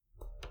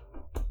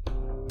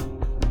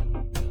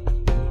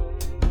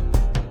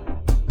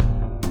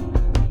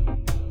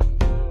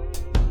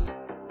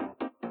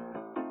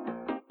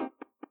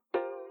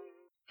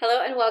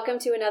and welcome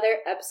to another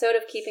episode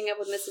of Keeping Up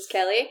with Mrs.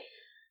 Kelly.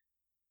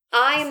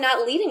 I am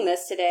not leading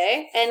this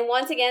today, and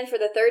once again, for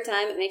the third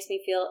time, it makes me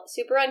feel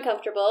super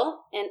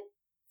uncomfortable and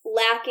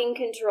lacking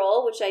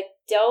control, which I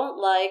don't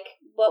like.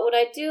 But what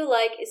I do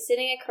like is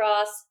sitting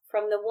across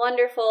from the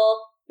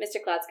wonderful Mr.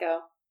 Klatsko.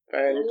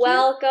 Thank you.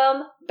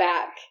 Welcome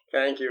back.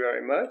 Thank you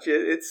very much.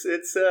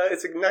 It's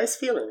a nice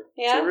feeling.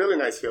 Yeah? It's a really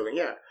nice feeling,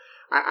 yeah.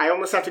 I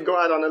almost have to go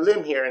out on a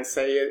limb here and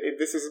say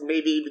this is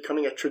maybe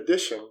becoming a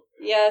tradition.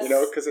 Yes.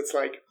 Because it's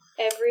like...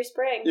 Every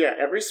spring. Yeah,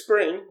 every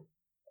spring.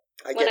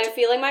 When I'm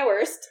feeling my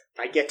worst.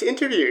 I get to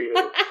interview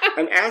you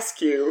and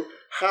ask you,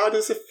 how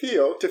does it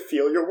feel to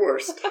feel your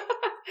worst?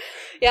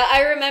 Yeah,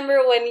 I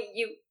remember when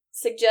you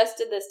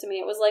suggested this to me.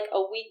 It was like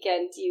a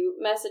weekend. You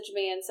messaged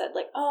me and said,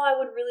 like, oh, I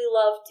would really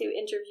love to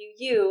interview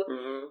you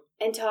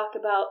and talk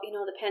about,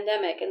 the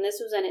pandemic. And this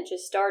was when it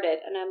just started.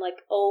 And I'm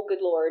like, oh,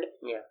 good Lord.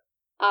 Yeah.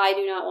 I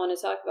do not want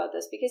to talk about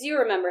this because you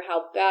remember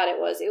how bad it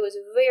was. It was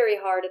very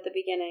hard at the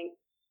beginning.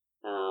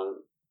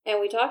 And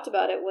we talked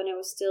about it when it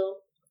was still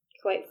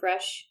quite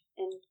fresh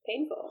and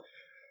painful.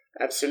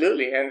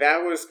 Absolutely. And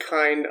that was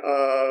kind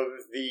of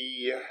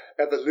the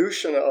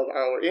evolution of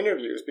our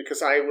interviews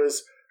because I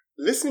was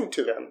listening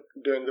to them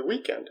during the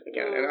weekend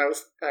again. And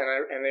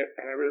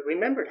I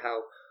remembered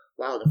how,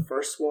 wow, the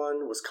first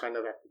one was kind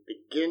of at the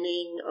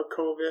beginning of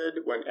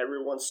COVID when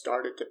everyone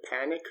started to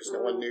panic because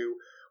no one knew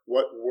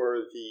what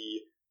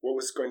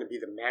was going to be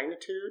the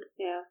magnitude.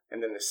 Yeah.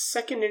 And then the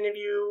second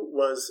interview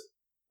was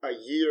a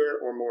year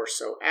or more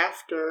so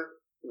after,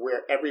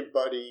 where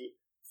everybody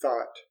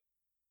thought,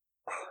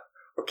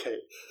 oh, okay,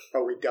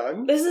 are we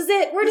done? This is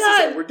it. We're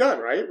done. We're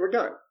done, right? We're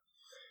done.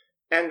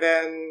 And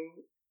then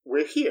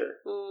we're here.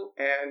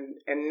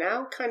 And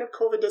now kind of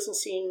COVID doesn't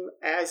seem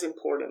as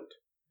important.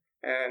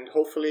 And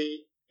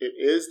hopefully it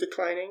is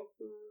declining.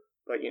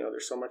 But,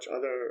 there's so much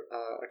other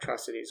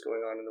atrocities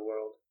going on in the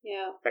world.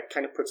 Yeah. That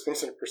kind of puts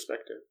things in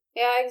perspective.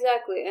 Yeah,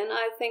 exactly. And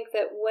I think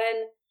that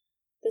when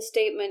the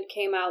statement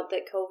came out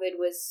that COVID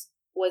was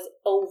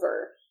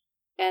over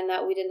and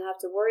that we didn't have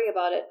to worry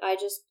about it, I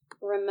just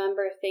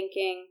remember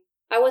thinking,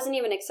 I wasn't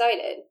even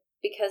excited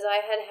because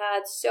I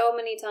had so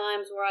many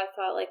times where I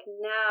thought, like,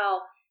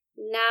 now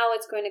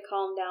it's going to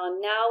calm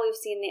down. Now we've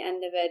seen the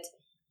end of it.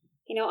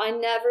 I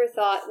never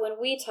thought, when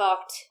we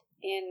talked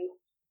in,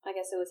 I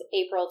guess it was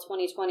April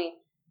 2020,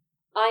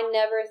 I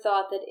never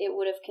thought that it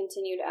would have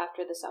continued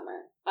after the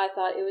summer. I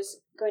thought it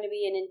was going to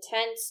be an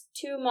intense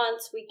 2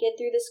 months. We get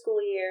through the school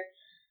year.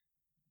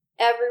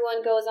 Everyone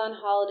goes on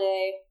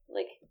holiday.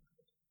 Like,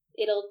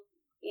 it'll,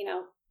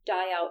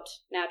 die out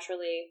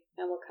naturally.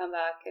 And we'll come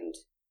back and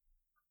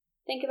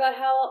think about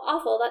how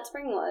awful that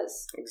spring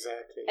was.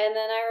 Exactly. And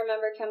then I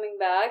remember coming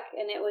back,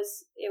 and it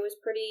was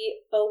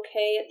pretty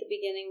okay at the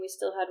beginning. We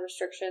still had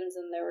restrictions,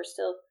 and there were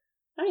still...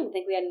 I don't even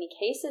think we had any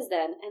cases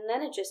then. And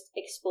then it just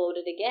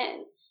exploded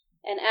again.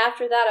 And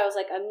after that, I was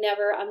like, I'm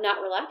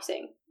not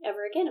relaxing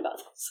ever again about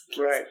this.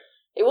 Right.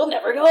 It will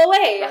never go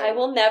away. Right. I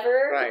will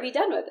never be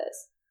done with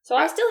this. So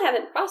I still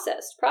haven't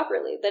processed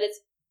properly that it's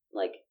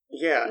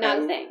not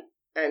a thing.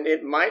 And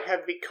it might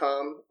have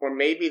become, or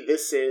maybe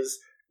this is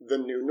the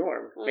new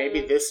norm.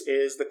 Maybe this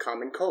is the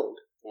common cold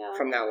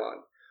from now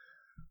on.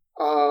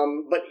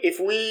 But if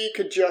we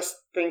could just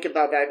think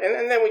about that,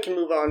 and then we can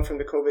move on from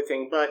the COVID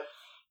thing, but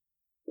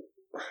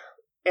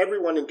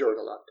everyone endured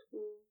a lot.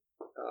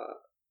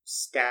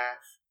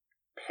 Staff,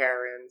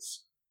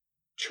 parents,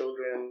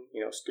 children,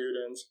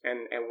 students,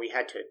 and we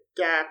had to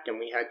adapt and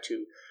we had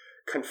to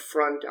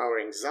confront our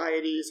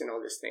anxieties and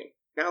all this thing.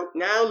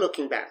 Now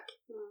looking back,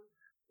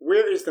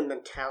 where is the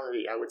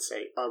mentality, I would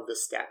say, of the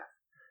staff?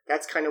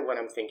 That's kind of what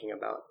I'm thinking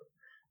about.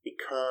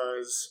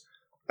 Because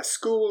a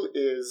school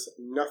is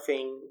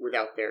nothing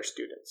without their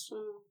students.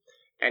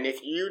 And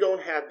if you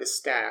don't have the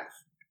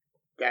staff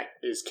that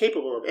is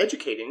capable of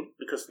educating,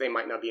 because they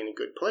might not be in a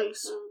good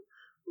place,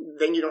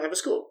 then you don't have a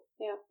school.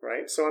 Yeah.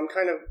 Right? So I'm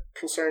kind of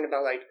concerned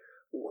about, like,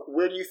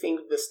 where do you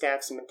think the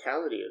staff's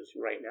mentality is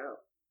right now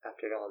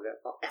after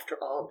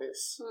all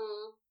this?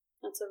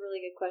 That's a really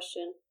good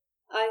question.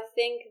 I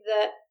think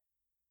that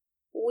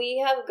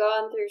we have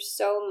gone through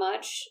so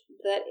much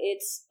that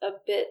it's a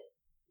bit,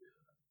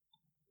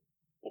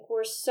 like,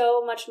 we're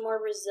so much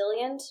more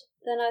resilient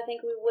than I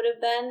think we would have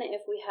been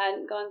if we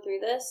hadn't gone through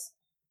this.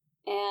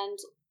 And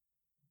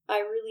I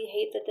really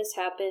hate that this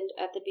happened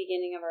at the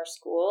beginning of our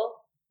school.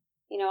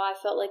 I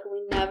felt like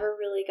we never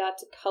really got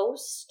to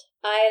coast.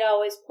 I had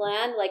always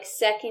planned, like,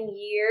 second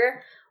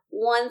year.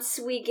 Once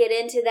we get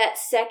into that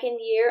second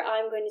year,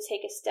 I'm going to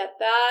take a step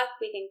back.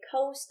 We can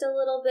coast a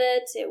little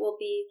bit. It will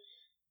be,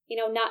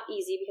 not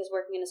easy because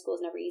working in a school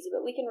is never easy,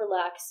 but we can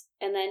relax.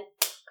 And then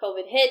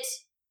COVID hit.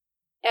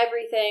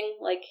 Everything,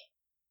 like,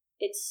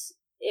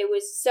 it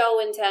was so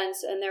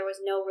intense and there was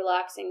no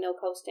relaxing, no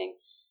coasting.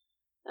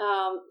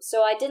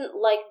 So I didn't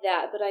like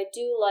that, but I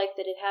do like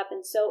that it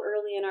happened so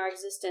early in our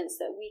existence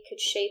that we could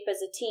shape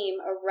as a team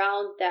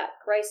around that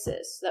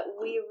crisis, that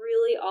we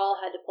really all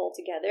had to pull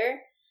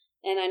together.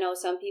 And I know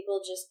some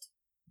people just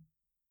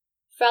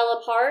fell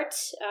apart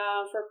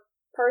for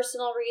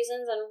personal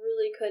reasons and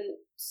really couldn't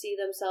see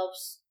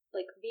themselves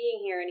like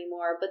being here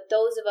anymore, but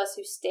those of us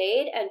who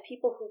stayed and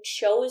people who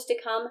chose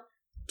to come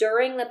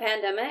during the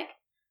pandemic,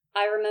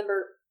 I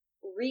remember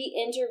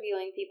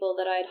re-interviewing people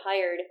that I'd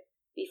hired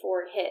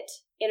before it hit,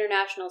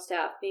 international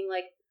staff, being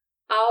like,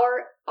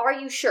 are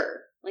you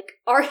sure? Like,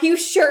 are you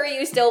sure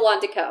you still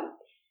want to come?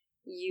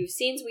 You've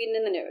seen Sweden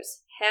in the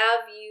news.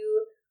 Have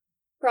you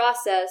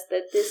processed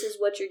that this is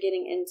what you're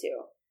getting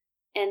into?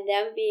 And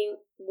them being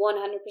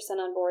 100%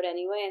 on board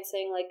anyway and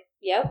saying like,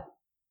 yep,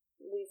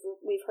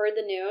 we've heard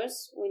the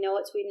news. We know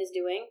what Sweden is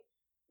doing.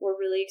 We're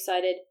really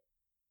excited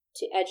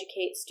to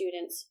educate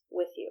students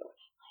with you.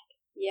 Like,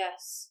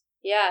 yes.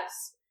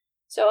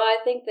 So I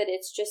think that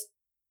it's just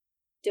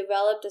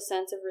developed a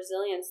sense of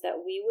resilience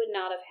that we would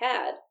not have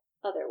had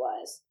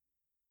otherwise.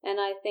 And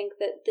I think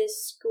that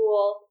this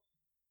school,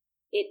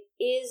 it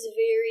is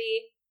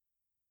very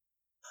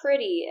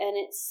pretty and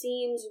it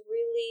seems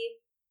really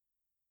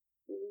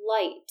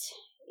light.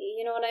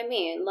 You know what I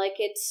mean? Like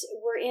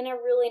we're in a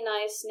really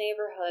nice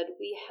neighborhood.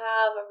 We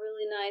have a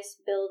really nice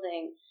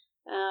building.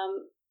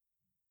 On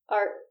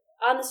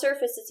the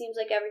surface, it seems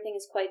like everything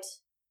is quite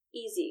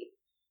easy.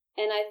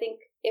 And I think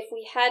if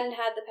we hadn't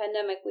had the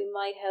pandemic, we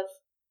might have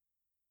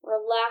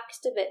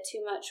relaxed a bit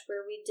too much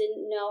where we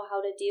didn't know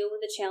how to deal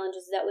with the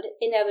challenges that would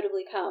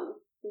inevitably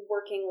come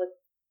working with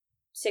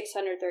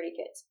 630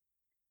 kids.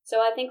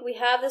 So I think we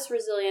have this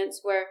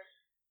resilience where,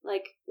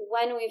 like,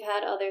 when we've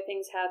had other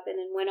things happen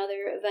and when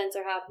other events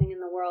are happening in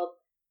the world,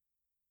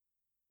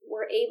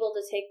 we're able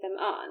to take them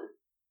on.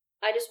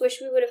 I just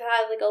wish we would have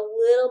had, like, a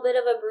little bit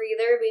of a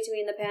breather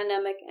between the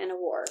pandemic and a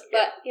war. Yeah.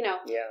 But, you know.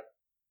 Yeah,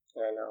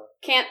 I know.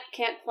 Can't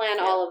plan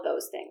all of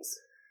those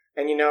things.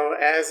 And, you know,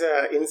 as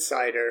an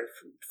insider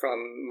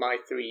from my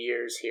 3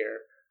 years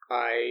here,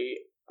 I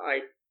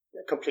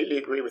completely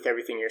agree with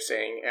everything you're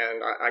saying,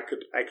 and I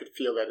could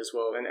feel that as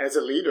well. And as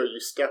a leader, you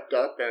stepped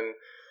up, and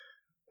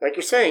like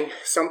you're saying,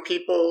 some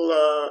people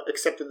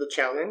accepted the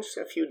challenge,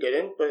 a few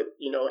didn't. But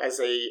you know,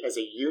 as a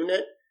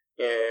unit,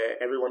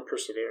 everyone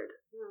persevered.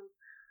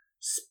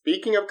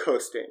 Speaking of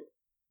coasting,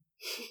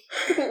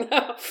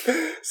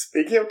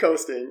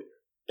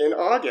 in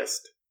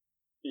August,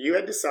 you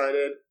had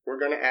decided we're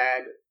going to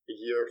add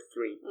year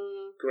 3,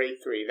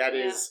 grade 3. That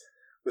is.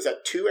 Was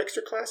that 2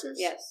 extra classes?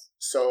 Yes.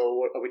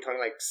 So are we talking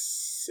like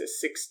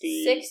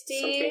 60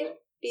 something?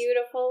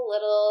 Beautiful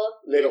little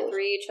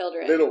 3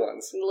 children. Little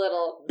ones.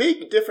 Little.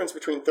 Big difference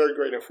between 3rd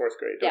grade and 4th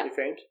grade, don't you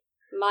think?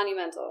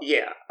 Monumental.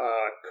 Yeah.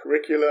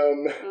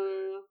 Curriculum,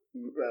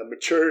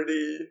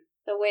 maturity.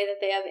 The way that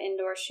they have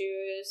indoor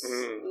shoes.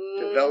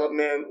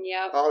 Development.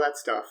 Yep. All that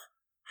stuff.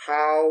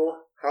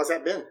 How's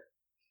that been?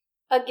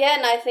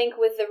 Again, I think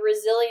with the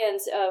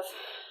resilience of...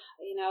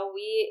 You know,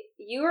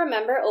 you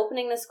remember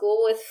opening the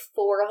school with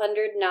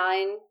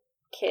 409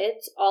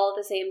 kids all at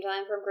the same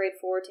time from grade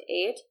 4 to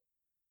 8.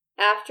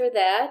 After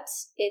that,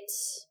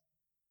 it's...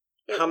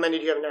 How many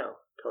do you have now,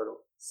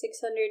 total?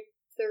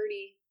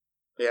 630.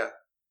 Yeah.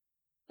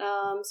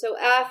 So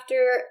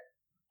after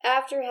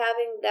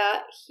having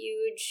that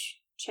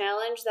huge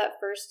challenge that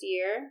first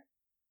year,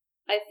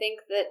 I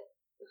think that,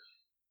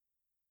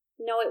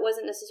 no, it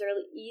wasn't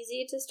necessarily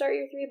easy to start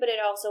year 3, but it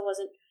also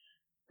wasn't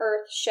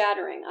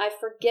earth-shattering. I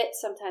forget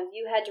sometimes.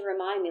 You had to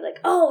remind me, like,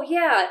 oh,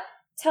 yeah,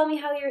 tell me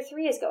how year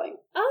 3 is going.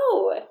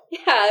 Oh,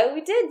 yeah,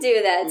 we did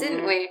do that,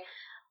 didn't we?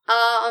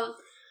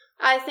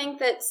 I think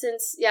that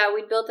since,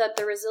 we built up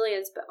the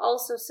resilience, but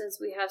also since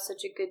we have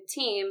such a good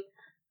team,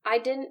 I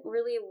didn't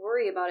really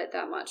worry about it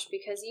that much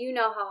because you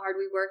know how hard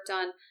we worked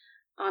on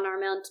our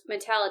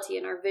mentality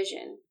and our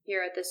vision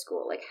here at this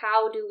school. Like,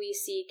 how do we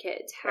see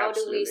kids? How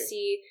do we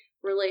see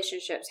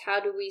relationships?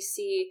 How do we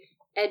see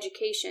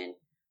education?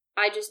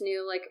 I just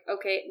knew, like,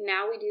 okay,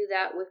 now we do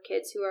that with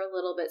kids who are a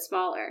little bit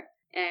smaller.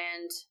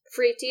 And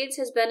Free Teens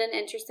has been an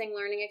interesting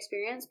learning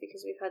experience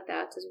because we've had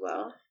that as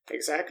well.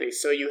 Exactly.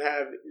 So you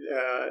have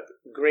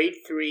grade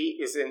 3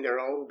 is in their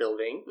own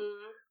building,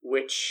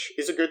 which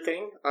is a good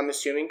thing, I'm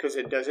assuming, because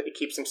it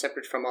keeps them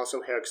separate from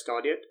also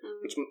Högstadiet,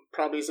 which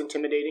probably is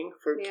intimidating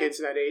for kids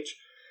that age.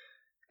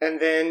 And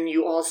then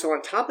you also,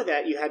 on top of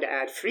that, you had to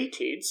add Free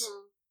Teens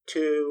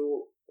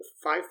to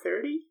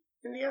 5:30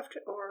 in the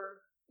afternoon, or...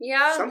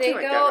 Yeah, something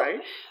like that,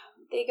 right?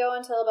 They go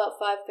until about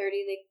 5:30.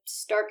 They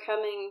start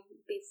coming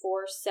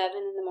before 7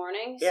 in the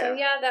morning. Yeah. So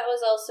that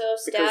was also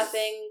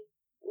staffing,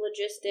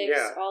 logistics,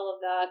 all of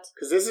that.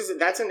 Because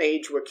that's an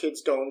age where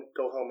kids don't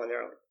go home on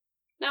their own.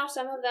 Now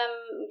some of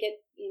them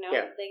get,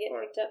 they get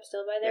picked up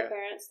still by their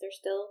parents. They're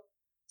still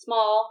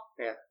small.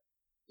 Yeah.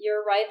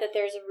 You're right that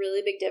there's a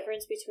really big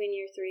difference between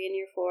year 3 and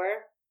year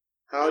 4.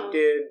 How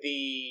did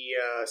the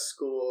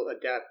school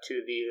adapt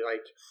to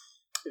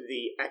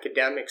the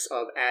academics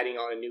of adding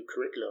on a new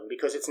curriculum,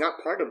 because it's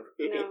not part of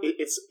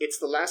it's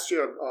the last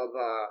year of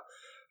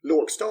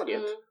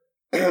lågstadiet,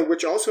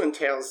 which also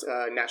entails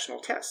national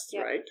tests,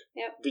 right?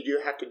 Yep. Did you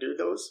have to do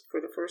those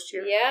for the first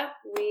year? Yeah,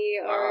 we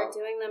are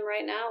doing them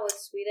right now with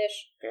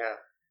Swedish.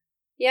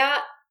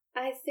 Yeah,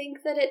 I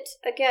think that it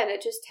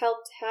just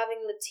helped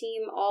having the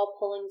team all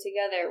pulling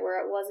together, where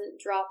it wasn't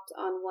dropped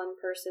on one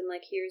person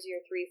like, here's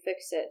your 3,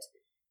 fix it.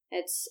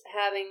 It's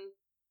having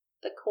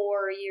the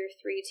core year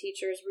 3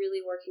 teachers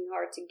really working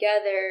hard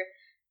together,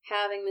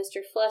 having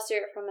Mr.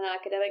 Flesser from an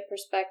academic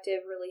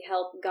perspective really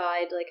help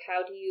guide, like,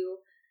 how do you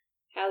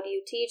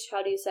teach,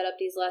 how do you set up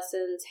these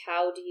lessons,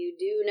 how do you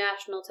do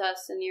national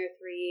tests in year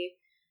 3,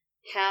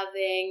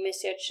 having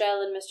Mr.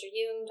 Chell and Mr.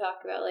 Jung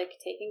talk about, like,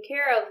 taking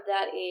care of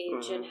that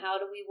age, and how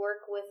do we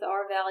work with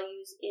our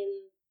values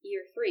in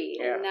year 3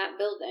 in that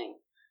building.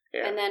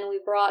 And then we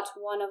brought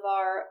one of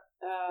our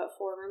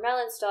former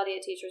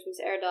Mellanstadiet teachers, Ms.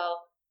 Erdal,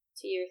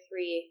 to year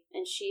 3,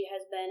 and she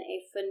has been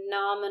a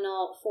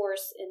phenomenal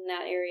force in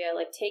that area,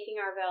 like taking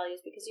our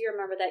values, because you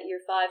remember that year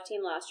 5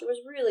 team last year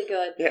was really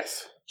good.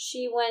 Yes.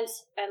 She went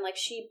and, like,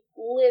 she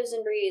lives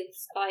and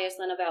breathes IS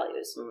Lena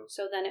values.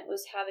 So then it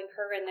was having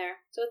her in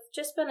there. So it's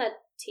just been a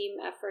team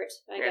effort,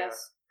 I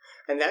guess.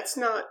 And that's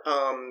not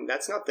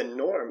the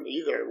norm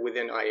either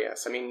within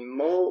IS. I mean,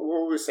 what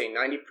would we say,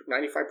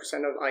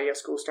 95% of IS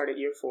schools start at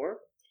year 4?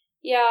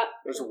 Yeah.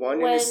 There's one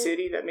in the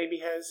city that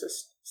maybe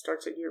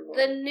starts at year 1.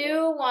 The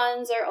new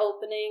ones are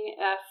opening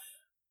F.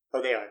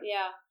 Oh, they are?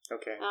 Yeah.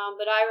 Okay.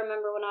 But I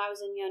remember when I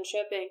was in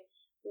Jönköping,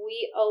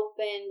 we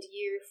opened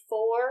year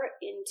 4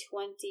 in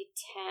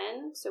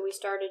 2010. So we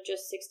started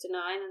just 6 to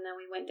 9, and then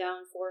we went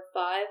down 4 or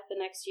 5 the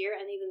next year,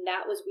 and even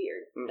that was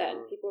weird.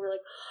 Then people were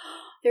like,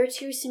 oh, they're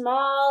too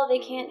small,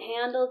 they can't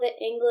handle the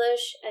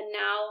English, and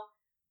now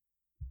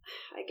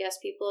I guess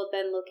people have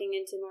been looking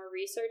into more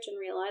research and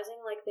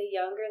realizing, like, the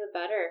younger the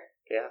better.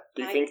 Yeah.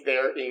 Do you think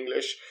their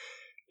English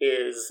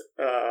is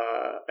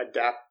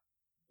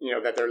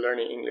that they're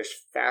learning English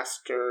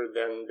faster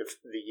than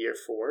the year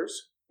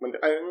 4s? When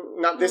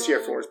not this year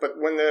 4s, but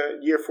when the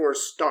year 4s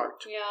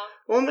start. Yeah.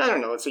 Well, I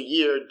don't know. It's a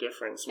year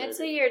difference. Maybe. It's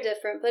a year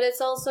different, but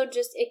it's also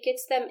just, it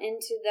gets them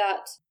into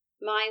that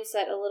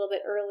mindset a little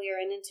bit earlier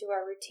and into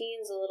our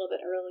routines a little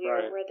bit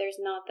earlier, where there's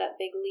not that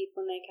big leap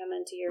when they come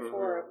into year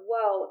 4 of,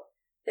 whoa,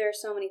 there are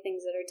so many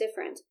things that are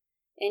different.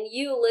 And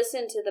you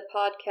listened to the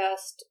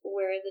podcast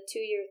where the 2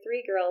 year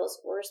 3 girls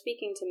were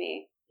speaking to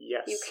me.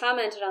 Yes. You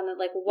commented on it,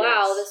 like,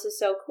 wow, this is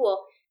so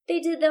cool.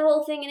 They did the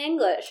whole thing in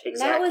English.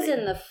 Exactly. That was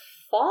in the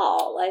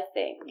fall, I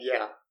think.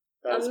 Yeah.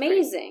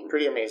 Amazing.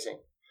 Pretty amazing.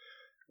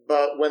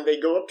 But when they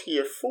go up to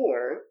year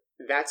 4,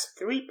 that's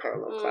 3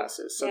 parallel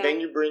classes. So then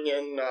you bring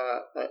in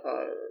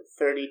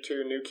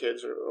 32 new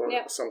kids or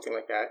something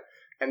like that.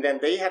 And then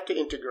they have to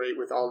integrate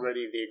with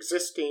already the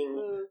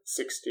existing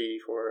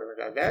 64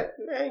 like that.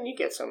 And you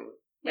get some...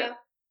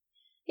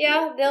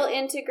 Yeah, they'll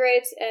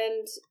integrate,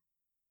 and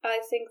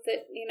I think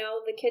that,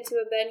 the kids who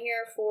have been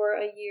here for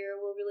a year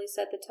will really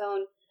set the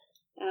tone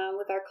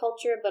with our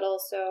culture, but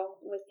also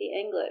with the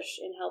English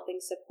in helping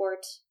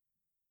support.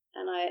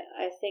 And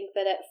I think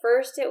that at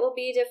first it will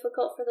be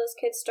difficult for those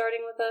kids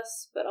starting with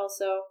us, but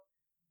also,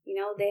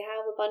 they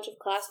have a bunch of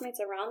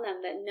classmates around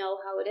them that know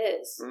how it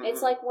is.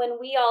 It's like when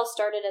we all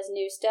started as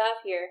new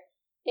staff here,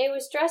 it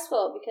was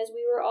stressful because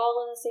we were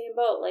all in the same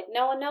boat. Like,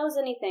 no one knows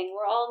anything.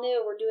 We're all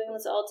new. We're doing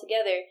this all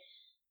together.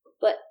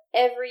 But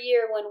every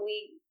year when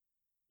we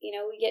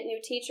get new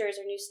teachers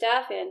or new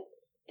staff in,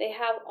 they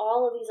have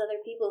all of these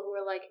other people who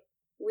are like,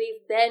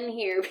 we've been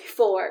here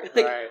before.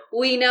 Like,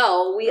 we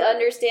know. We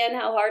understand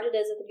how hard it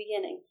is at the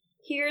beginning.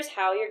 Here's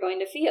how you're going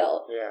to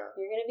feel. Yeah.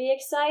 You're going to be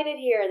excited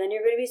here, and then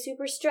you're going to be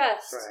super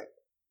stressed. Right.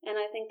 And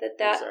I think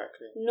that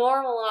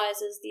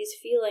normalizes these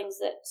feelings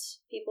that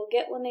people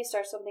get when they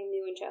start something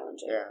new and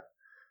challenging. Yeah.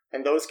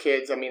 And those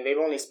kids, I mean, they've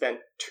only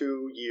spent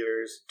 2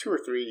 or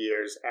 3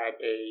 years at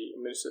a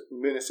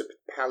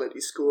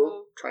municipality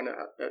school, trying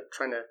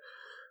to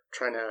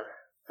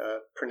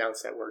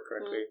pronounce that word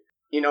correctly.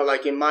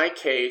 Like in my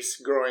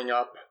case, growing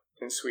up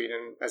in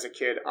Sweden as a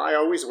kid, I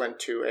always went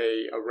to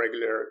a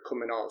regular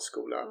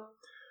kommunalskola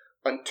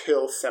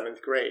until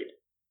 7th grade.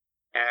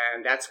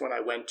 And that's when I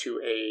went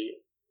to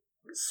a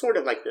sort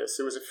of like this.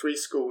 It was a free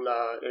school.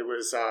 It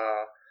was,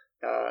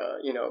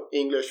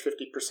 English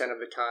 50% of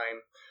the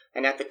time.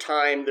 And at the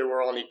time, there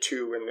were only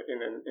 2 in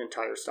the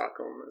entire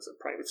Stockholm. It was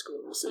a private school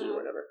in the city or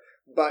whatever.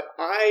 But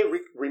I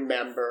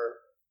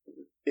remember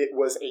it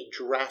was a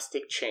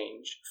drastic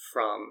change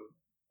from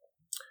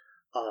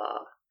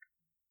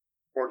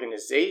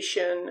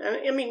organization.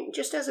 And I mean,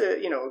 just as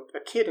a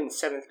kid in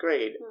 7th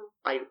grade,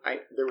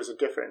 there was a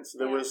difference.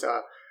 There was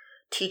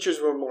teachers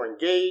were more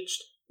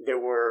engaged. There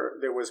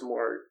was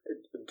more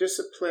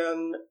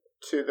discipline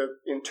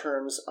in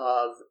terms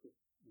of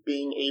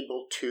being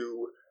able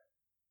to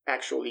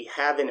actually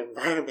have an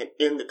environment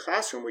in the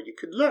classroom where you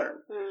could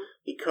learn.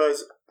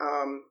 Because,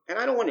 and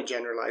I don't want to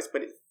generalize,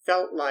 but it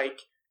felt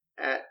like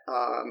at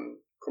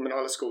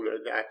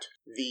kommunalskola that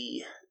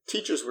the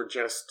teachers were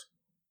just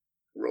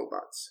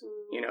robots,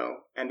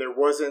 and there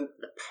wasn't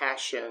the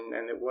passion,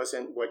 and it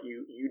wasn't what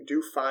you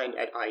do find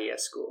at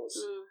IES schools.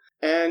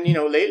 And,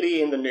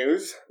 lately in the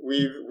news,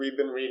 we've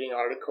been reading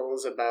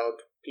articles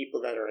about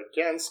people that are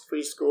against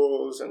free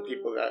schools and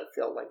people that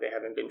feel like they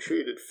haven't been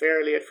treated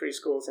fairly at free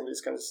schools and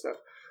this kind of stuff.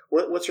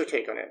 What's your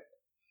take on it?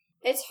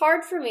 It's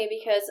hard for me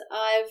because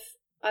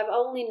I've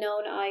only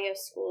known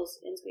IES schools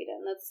in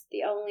Sweden. That's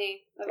the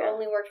only, I've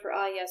only worked for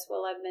IES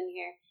while I've been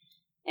here.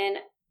 And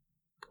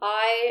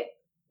I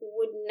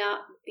would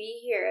not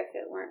be here if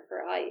it weren't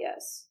for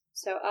IES.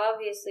 So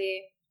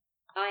obviously,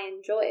 I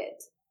enjoy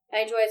it. I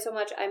enjoy it so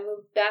much, I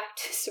moved back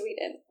to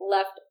Sweden,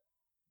 left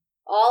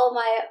all of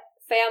my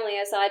family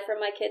aside from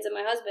my kids and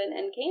my husband,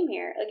 and came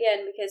here,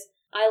 again, because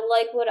I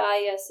like what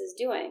IES is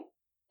doing.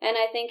 And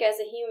I think as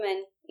a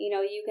human,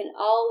 you can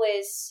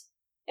always,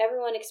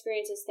 everyone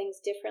experiences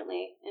things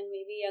differently, and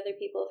maybe other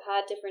people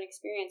have had different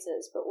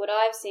experiences. But what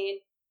I've seen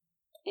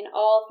in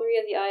all 3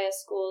 of the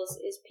IES schools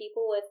is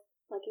people with,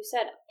 like you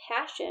said, a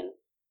passion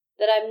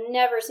that I've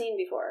never seen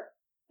before.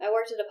 I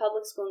worked at a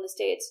public school in the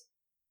States,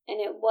 and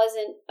it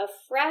wasn't a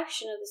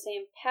fraction of the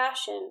same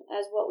passion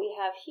as what we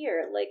have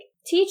here. Like,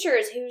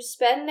 teachers who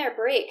spend their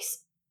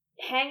breaks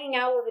hanging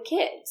out with the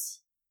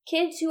kids.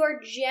 Kids who are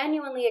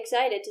genuinely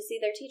excited to see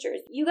their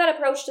teachers. You got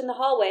approached in the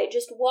hallway,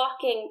 just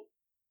walking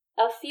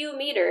a few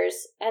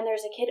meters, and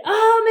there's a kid,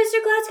 "Oh,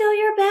 Mr. Glasgow,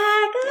 you're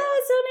back! Oh,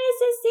 it's so nice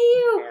to see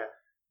you!" Yeah.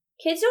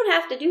 Kids don't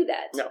have to do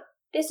that. No.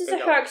 This is a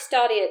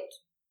Högstadiet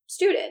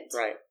student.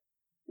 Right.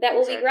 That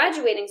will be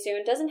graduating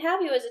soon, doesn't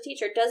have you as a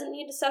teacher, doesn't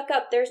need to suck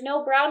up. There's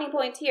no brownie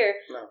points here.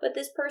 No. But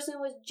this person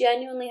was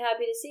genuinely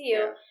happy to see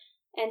you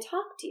and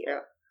talk to you. Yeah.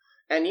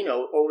 And,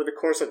 over the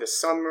course of the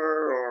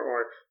summer,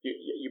 or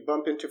you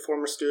bump into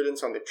former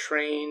students on the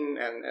train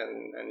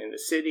and in the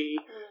city,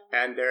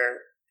 and they're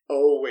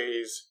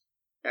always,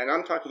 and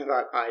I'm talking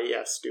about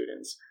IES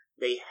students,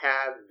 they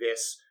have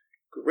this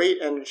great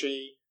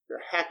energy, they're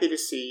happy to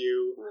see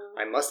you,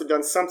 I must have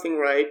done something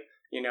right,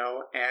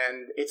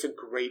 and it's a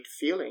great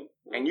feeling.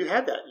 And you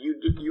have that.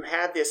 You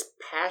have this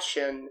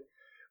passion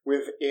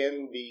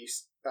within the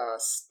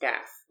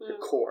staff, the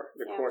core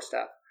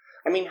staff.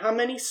 I mean, how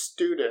many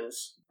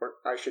students, or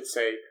I should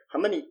say, how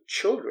many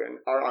children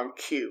are on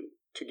queue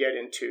to get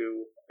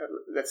into,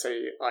 let's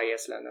say,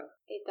 IES Lena?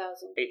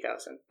 8,000.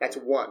 8,000. That's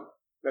one.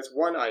 That's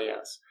one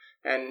IES.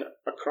 And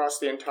across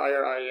the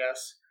entire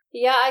IES...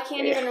 Yeah, I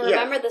can't even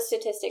remember the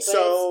statistic, but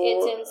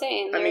it's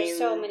insane. There's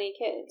so many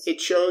kids. It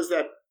shows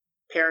that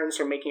parents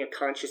are making a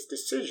conscious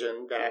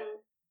decision that,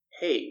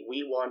 hey,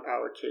 we want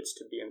our kids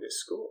to be in this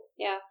school.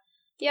 Yeah.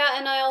 Yeah,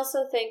 and I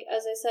also think,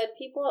 as I said,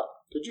 people...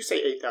 Did you say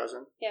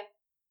 8,000? Yeah.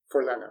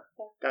 For Lena?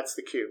 Yeah. That's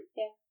the queue?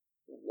 Yeah.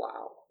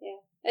 Wow. Yeah.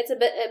 It's a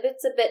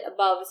bit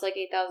above. It's like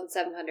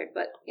 8,700,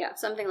 but yeah,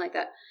 something like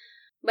that.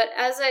 But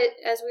as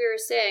we were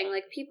saying,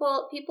 like,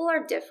 people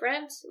are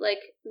different. Like,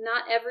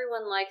 not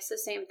everyone likes the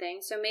same thing.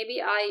 So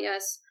maybe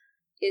IES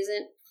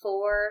isn't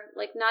for,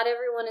 like, not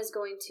everyone is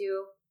going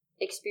to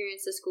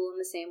experience the school in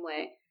the same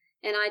way.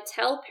 And I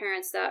tell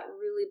parents that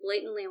really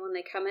blatantly when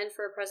they come in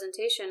for a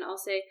presentation. I'll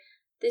say,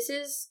 this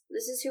is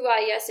who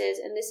IES is,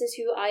 and this is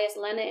who IES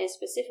Lena is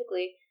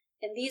specifically,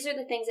 and these are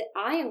the things that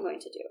I am going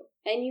to do.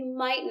 And you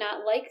might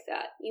not like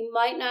that. You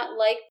might not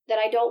like that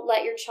I don't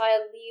let your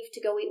child leave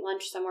to go eat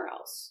lunch somewhere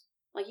else.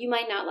 Like, you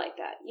might not like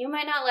that. You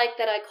might not like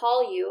that I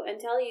call you and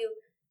tell you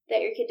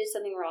that your kid did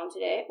something wrong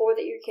today, or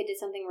that your kid did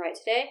something right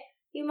today.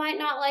 You might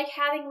not like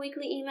having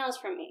weekly emails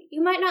from me.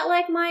 You might not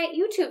like my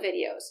YouTube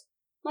videos.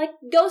 Like,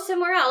 go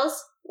somewhere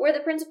else where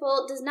the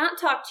principal does not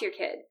talk to your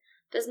kid,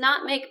 does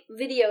not make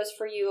videos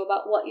for you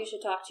about what you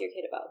should talk to your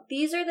kid about.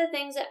 These are the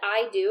things that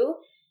I do,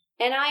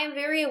 and I am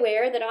very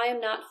aware that I am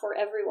not for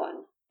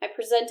everyone. I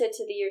presented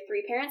to the year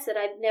 3 parents that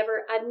I've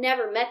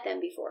never met them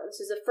before. This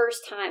is the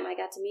first time I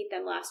got to meet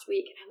them last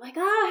week. And I'm like,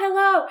 "Oh,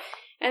 hello."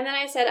 And then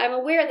I said, I'm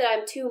aware that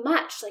I'm too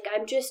much. Like, I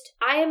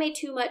am a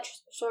too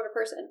much sort of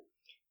person.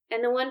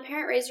 And the one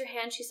parent raised her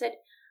hand. She said,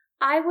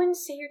 "I wouldn't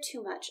say you're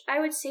too much. I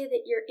would say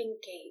that you're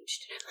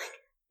engaged." And I'm like,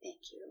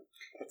 "Thank you."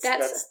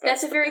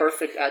 That's a very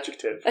perfect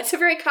adjective. That's a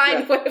very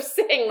kind way of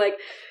saying, like.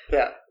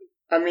 Yeah.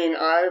 I mean,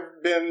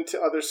 I've been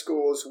to other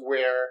schools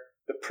where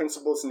the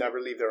principals never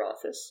leave their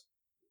office.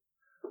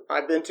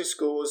 I've been to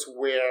schools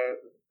where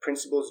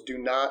principals do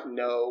not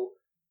know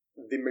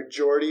the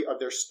majority of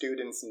their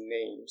students'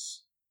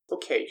 names.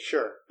 Okay,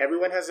 sure.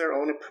 Everyone has their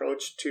own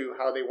approach to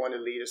how they want to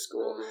lead a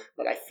school,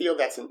 but I feel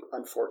that's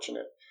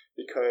unfortunate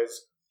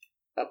because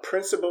a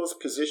principal's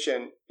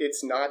position,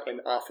 it's not an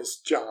office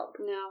job.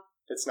 No.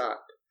 It's not.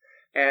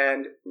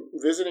 And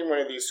visiting one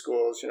of these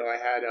schools, I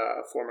had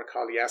a former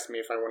colleague ask me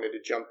if I wanted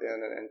to jump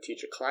in and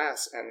teach a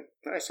class, and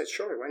I said,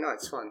 sure, why not?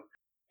 It's fun.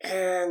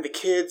 And the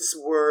kids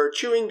were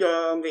chewing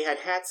gum, they had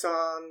hats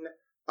on,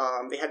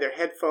 they had their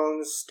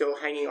headphones still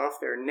hanging off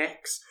their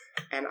necks,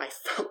 and I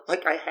felt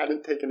like I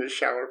hadn't taken a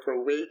shower for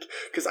a week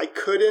because I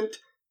couldn't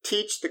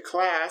teach the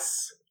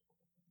class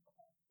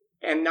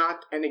and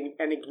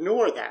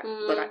ignore that.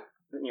 But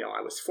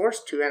I was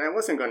forced to, and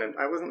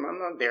I'm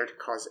not there to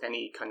cause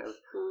any kind of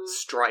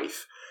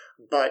strife,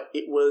 but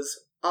it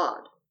was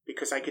odd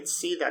because I could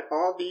see that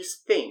all these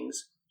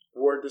things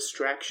were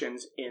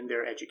distractions in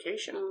their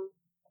education.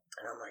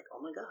 And I'm like, oh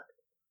my God,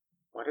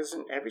 why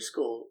doesn't every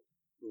school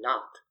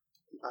not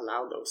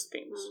allow those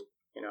things,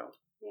 Yeah.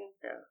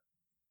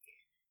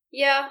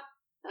 Yeah.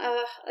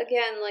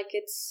 Again, like,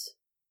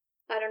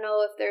 I don't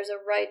know if there's a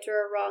right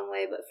or a wrong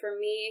way, but for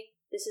me,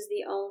 this is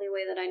the only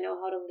way that I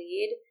know how to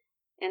lead.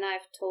 And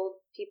I've told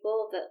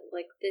people that,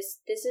 like, this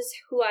is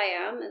who I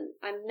am, and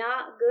I'm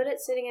not good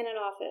at sitting in an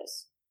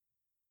office.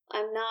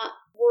 I'm not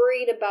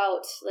worried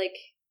about, like,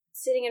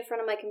 sitting in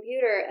front of my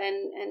computer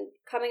and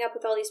coming up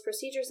with all these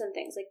procedures and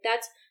things. Like,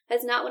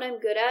 that's not what I'm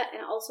good at,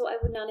 and also I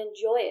would not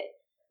enjoy it.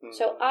 Mm-hmm.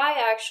 So I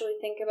actually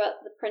think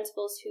about the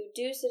principals who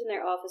do sit in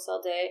their office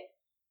all day,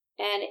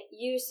 and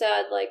you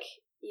said, like,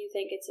 you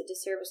think it's a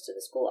disservice to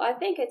the school. I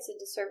think it's a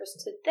disservice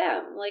to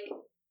them. Like,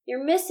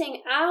 you're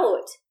missing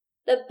out.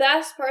 The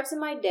best parts of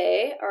my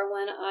day are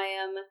when I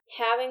am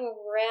having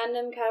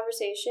random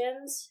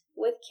conversations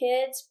with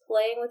kids,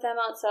 playing with them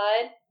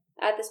outside.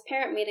 At this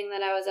parent meeting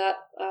that I was at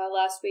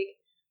last week,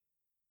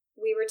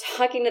 we were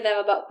talking to them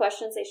about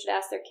questions they should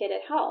ask their kid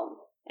at home.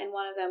 And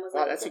one of them was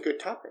wow, that's a good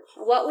topic.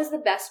 What was the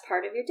best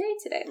part of your day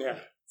today? Yeah.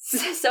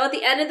 So at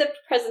the end of the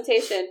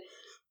presentation,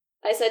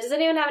 I said, does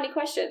anyone have any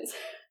questions?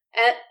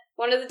 And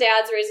one of the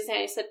dads raised his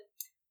hand and he said,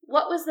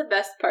 what was the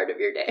best part of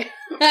your day?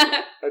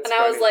 And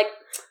I was like,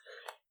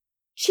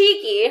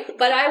 cheeky,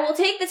 but I will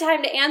take the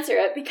time to answer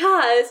it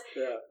because,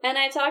 and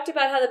I talked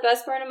about how the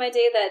best part of my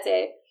day that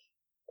day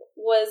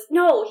was,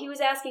 no, he was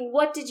asking,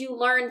 what did you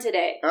learn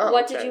today?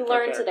 What did you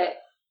learn today?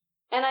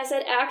 And I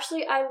said,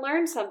 actually, I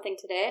learned something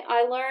today.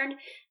 I learned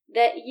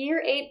that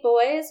year 8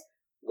 boys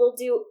will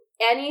do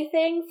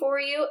anything for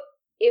you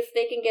if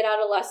they can get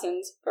out of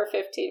lessons for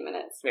 15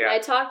 minutes. Yeah. And I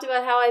talked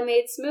about how I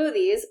made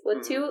smoothies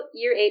with 2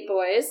 year 8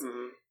 boys.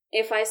 Mm-hmm.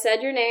 If I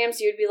said your names,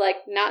 you'd be like,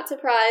 not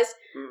surprised.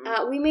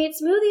 Mm-hmm. We made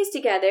smoothies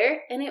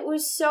together, and it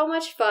was so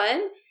much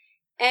fun.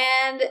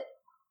 And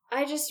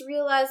I just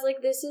realized,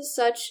 like, this is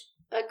such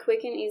a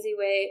quick and easy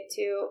way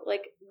to,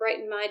 like,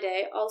 brighten my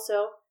day.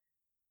 Also,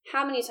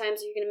 how many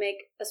times are you going to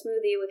make a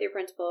smoothie with your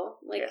principal?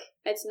 Like,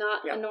 it's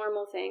not a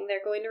normal thing.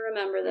 They're going to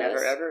remember this.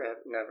 Never, ever,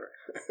 never.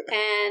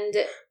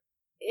 And,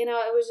 you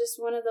know, it was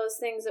just one of those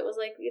things that was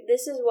like,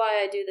 this is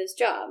why I do this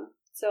job.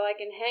 So I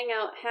can hang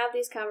out, have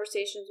these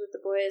conversations with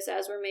the boys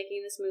as we're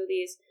making the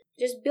smoothies.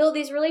 Just build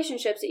these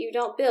relationships that you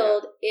don't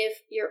build if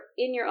you're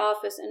in your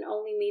office and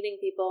only meeting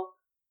people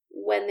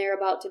when they're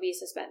about to be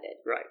suspended.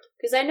 Right.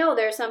 Because I know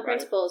there are some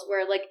principals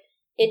where, like,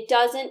 it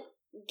doesn't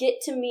get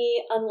to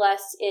me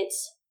unless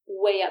it's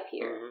way up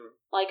here. Mm-hmm.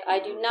 Like, I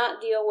do not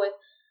deal with,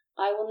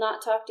 I will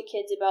not talk to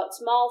kids about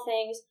small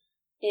things.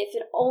 If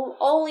it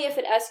only if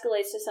it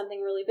escalates to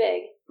something really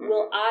big,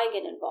 will I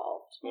get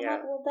involved? I'm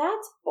like, well,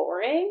 that's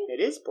boring.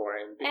 It is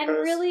boring. And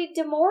really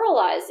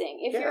demoralizing.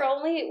 If you're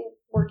only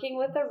working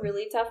with the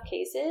really tough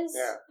cases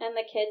and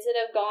the kids that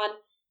have gone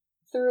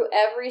through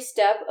every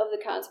step of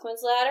the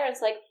consequence ladder,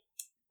 it's like,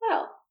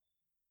 well,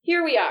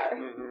 here we are.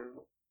 Mm-hmm.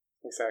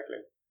 Exactly.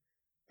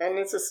 And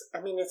it's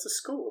a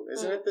school,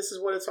 isn't it? This is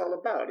what it's all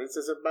about. It's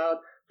about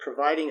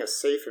providing a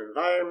safe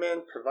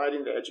environment,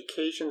 providing the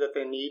education that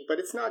they need. But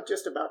it's not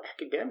just about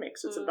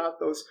academics. It's about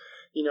those,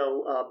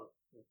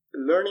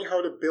 learning how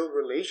to build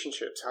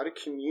relationships, how to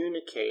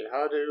communicate,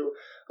 how to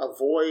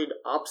avoid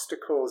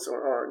obstacles,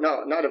 or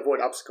not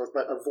avoid obstacles,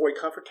 but avoid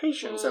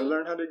confrontations and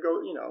learn how to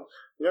go,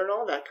 learn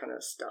all that kind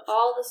of stuff.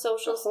 All the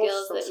social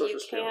skills that you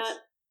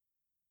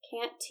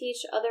can't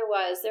teach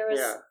otherwise. There was,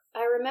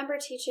 I remember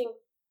teaching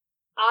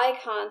eye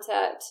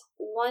contact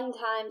one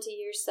time to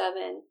year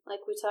 7.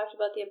 Like, we talked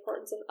about the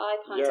importance of eye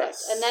contact.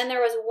 Yes. And then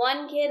there was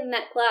one kid in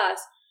that class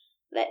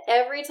that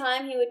every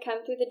time he would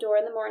come through the door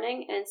in the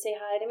morning and say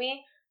hi to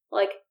me,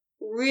 like,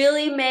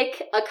 really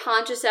make a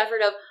conscious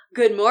effort of,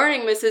 good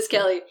morning, Mrs.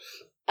 Kelly.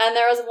 And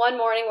there was one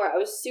morning where I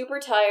was super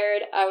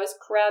tired. I was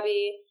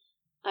crabby.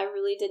 I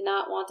really did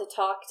not want to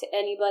talk to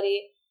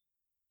anybody.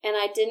 And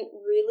I didn't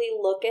really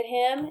look at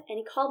him. And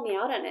he called me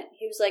out on it.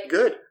 He was like,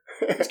 good.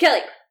 Mrs.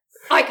 Kelly.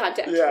 Eye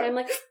contact. Yeah. And I'm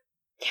like,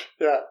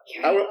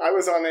 I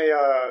was on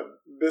a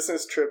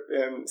business trip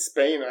in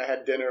Spain. I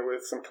had dinner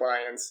with some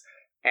clients,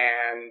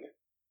 and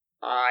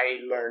I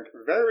learned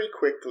very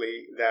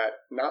quickly that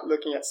not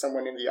looking at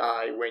someone in the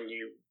eye when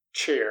you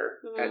chair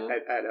at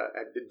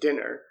the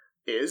dinner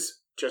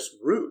is just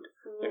rude,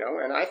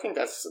 And I think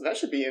that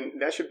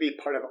should be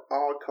part of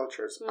all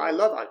cultures. I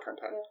love eye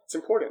contact. Yeah. It's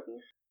important.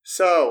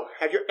 So,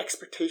 have your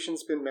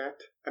expectations been met?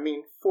 I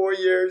mean, 4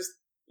 years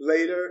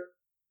later,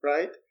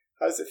 right?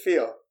 How does it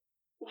feel?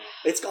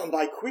 It's gone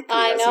by quickly.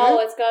 I know,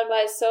 it's gone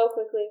by so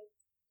quickly.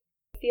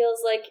 It feels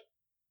like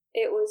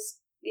it was,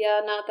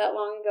 not that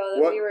long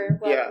ago that we were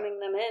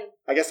welcoming them in.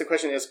 I guess the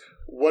question is,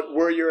 what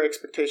were your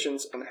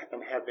expectations and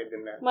have they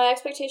been met? My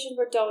expectations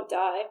were don't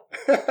die.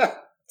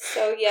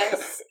 So,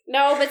 yes.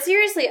 No, but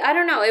seriously, I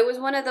don't know. It was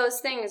one of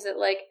those things that,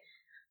 like,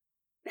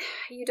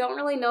 you don't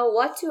really know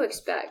what to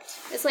expect.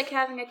 It's like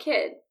having a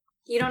kid.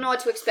 You don't know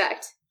what to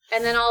expect.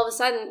 And then all of a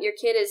sudden, your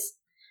kid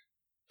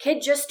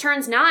just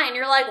turns 9.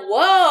 You're like,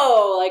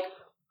 whoa, like,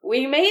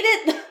 we made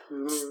it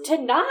to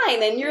 9,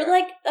 and you're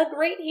like a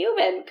great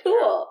human. Cool.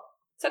 Yeah.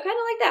 So kind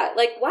of like that.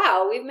 Like,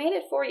 wow, we've made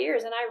it 4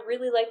 years, and I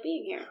really like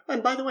being here.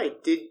 And by the way,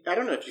 I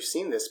don't know if you've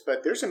seen this,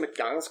 but there's a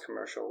McDonald's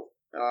commercial.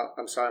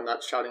 I'm sorry, I'm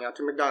not shouting out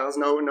to McDonald's.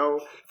 No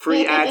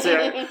free ads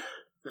there.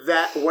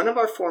 That one of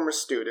our former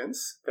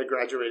students that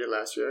graduated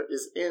last year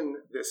is in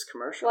this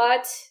commercial.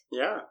 What?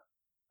 Yeah.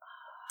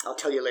 I'll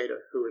tell you later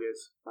who it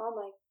is. Oh,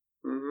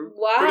 my. Mm-hmm.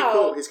 Wow. Pretty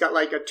cool. He's got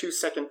like a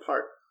 2-second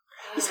part.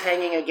 He's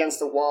hanging against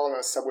the wall in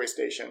a subway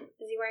station.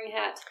 Is he wearing wearing a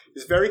hat?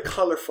 He's very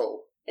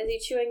colorful. Is he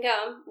chewing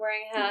gum,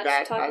 wearing a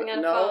hat, talking on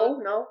a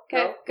phone? No.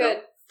 Okay, good.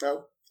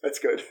 No, that's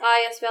good.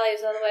 Yes, values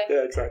all the way.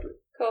 Yeah, exactly.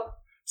 Cool.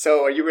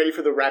 So, are you ready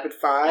for the rapid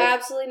five?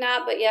 Absolutely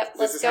not, but yep, let's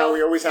go. This is how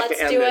we always have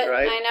to end it,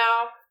 right? I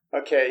know.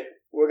 Okay,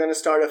 we're going to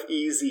start off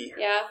easy.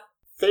 Yeah.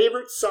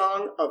 Favorite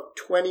song of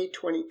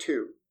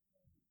 2022?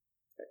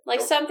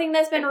 Like something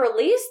that's been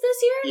released this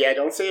year? Yeah,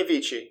 don't say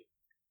Avicii.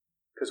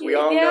 Because we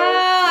all know.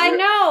 Yeah, I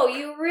know.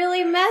 You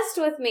really messed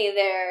with me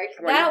there.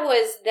 That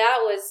was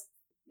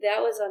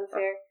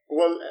unfair.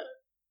 Well,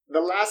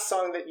 the last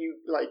song that you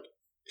like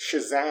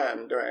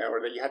Shazammed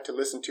or that you had to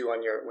listen to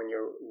when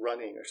you're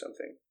running or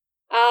something.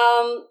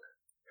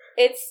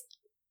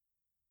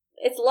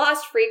 It's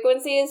Lost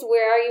Frequencies.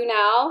 Where Are You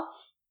Now?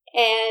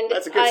 And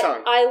that's a good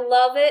song. I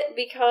love it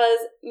because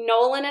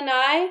Nolan and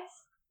I,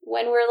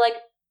 when we're like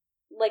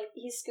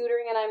he's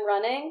scootering and I'm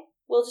running,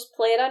 we'll just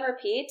play it on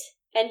repeat,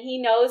 and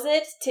he knows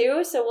it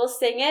too, so we'll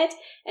sing it,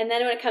 and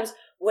then when it comes,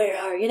 where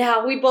are you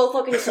now? We both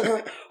look at each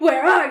other,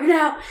 where are you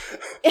now?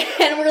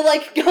 And we're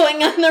like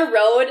going on the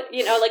road,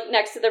 like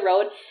next to the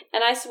road,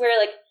 and I swear,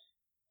 like,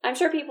 I'm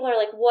sure people are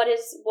like, what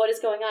is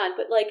going on?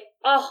 But like,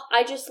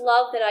 I just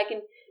love that I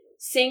can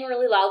sing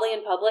really loudly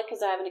in public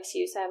because I have an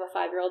excuse. I have a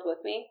 5-year-old with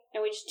me,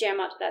 and we just jam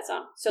out to that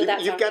song. So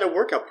you've got a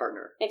workout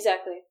partner.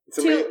 Exactly.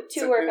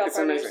 Two workout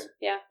partners. Amazing.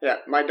 Yeah. Yeah.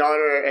 My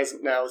daughter has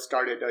now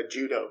started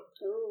judo,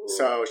 Ooh.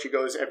 So she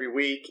goes every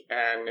week,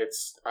 and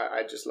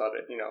I just love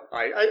it.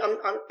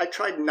 I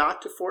tried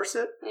not to force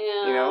it.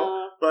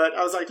 Yeah. But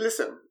I was like,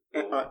 listen.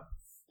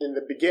 In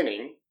the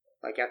beginning,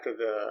 like after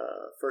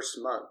the first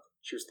month,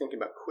 she was thinking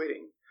about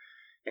quitting,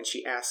 and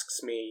she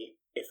asks me,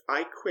 if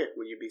I quit,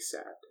 will you be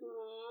sad?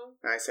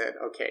 And I said,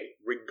 okay,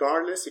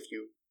 regardless if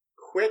you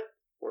quit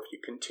or if you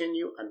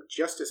continue, I'm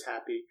just as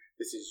happy.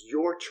 This is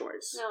your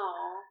choice.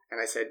 Aww.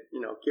 And I said,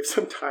 give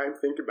some time,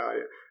 think about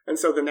it. And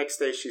so the next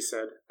day she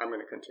said, I'm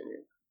going to continue.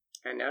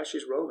 And now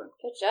she's rolling.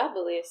 Good job,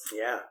 Elise.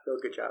 Yeah, real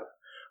good job.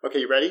 Okay,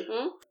 you ready?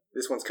 Mm-hmm.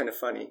 This one's kind of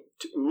funny.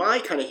 My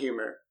kind of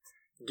humor.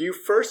 Do you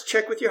first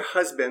check with your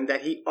husband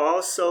that he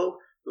also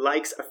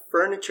likes a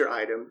furniture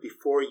item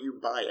before you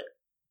buy it?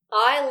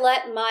 I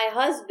let my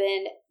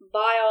husband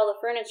buy all the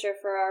furniture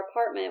for our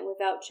apartment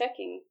without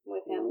checking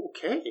with him.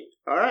 Okay.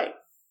 All right.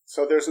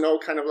 So there's no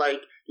kind of like,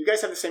 you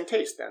guys have the same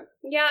taste then?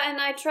 Yeah, and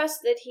I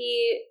trust that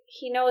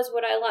he knows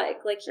what I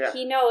like. Like,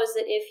 he knows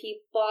that if he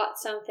bought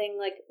something,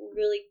 like,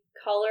 really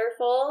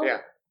colorful,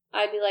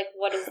 I'd be like,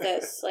 what is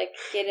this? Like,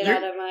 get it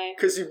out of my...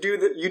 Because you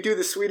do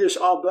the Swedish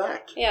all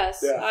black.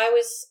 Yes. Yeah. I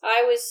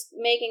was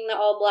making the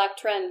all black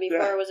trend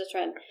before it was a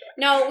trend.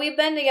 No, we've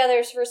been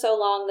together for so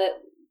long that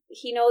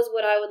he knows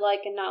what I would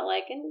like and not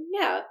like. And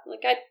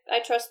like, I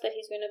trust that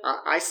he's going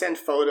to... I send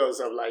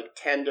photos of like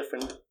 10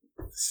 different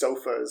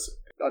sofas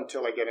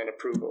until I get an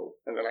approval,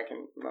 and then I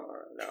can...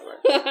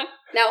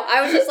 No,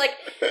 I was just like,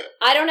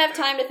 I don't have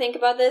time to think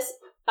about this.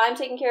 I'm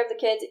taking care of the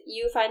kids.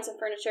 You find some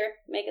furniture,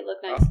 make it look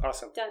nice.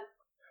 Awesome. Done.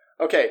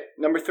 Okay,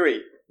 number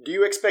 3. Do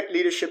you expect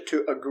leadership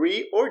to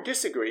agree or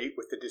disagree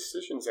with the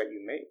decisions that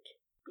you make?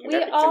 Can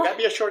that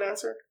be a short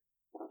answer?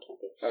 No, it can't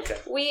be. Okay.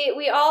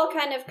 We all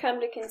kind of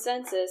come to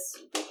consensus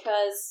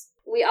because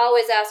we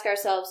always ask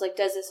ourselves, like,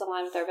 does this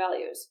align with our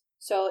values?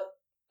 So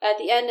at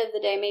the end of the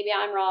day, maybe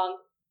I'm wrong,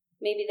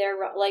 maybe they're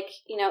wrong. Like,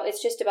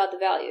 it's just about the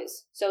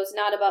values. So it's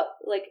not about,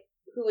 like,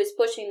 who is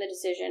pushing the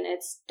decision.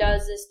 It's,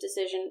 does this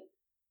decision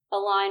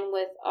align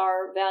with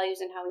our values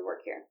and how we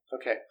work here?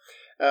 Okay.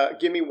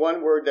 Give me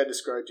one word that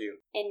describes you.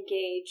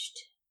 Engaged.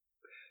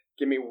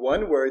 Give me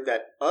one word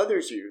that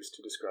others use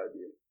to describe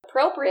you.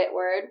 Appropriate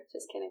word.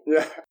 Just kidding.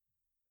 Yeah.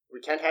 We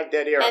can't have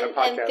dead air on a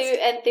podcast.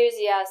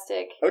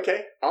 Enthusiastic.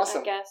 Okay,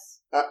 awesome. I guess.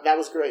 That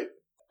was great.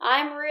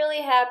 I'm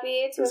really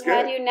happy to have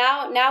had you.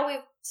 Now we've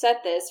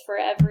set this for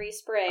every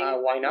spring.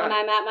 Why not? When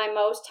I'm at my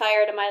most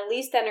tired and my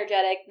least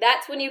energetic,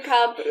 that's when you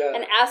come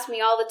and ask me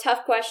all the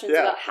tough questions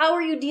about how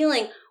are you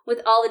dealing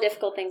with all the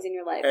difficult things in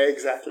your life.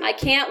 Exactly. I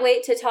can't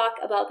wait to talk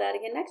about that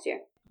again next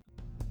year.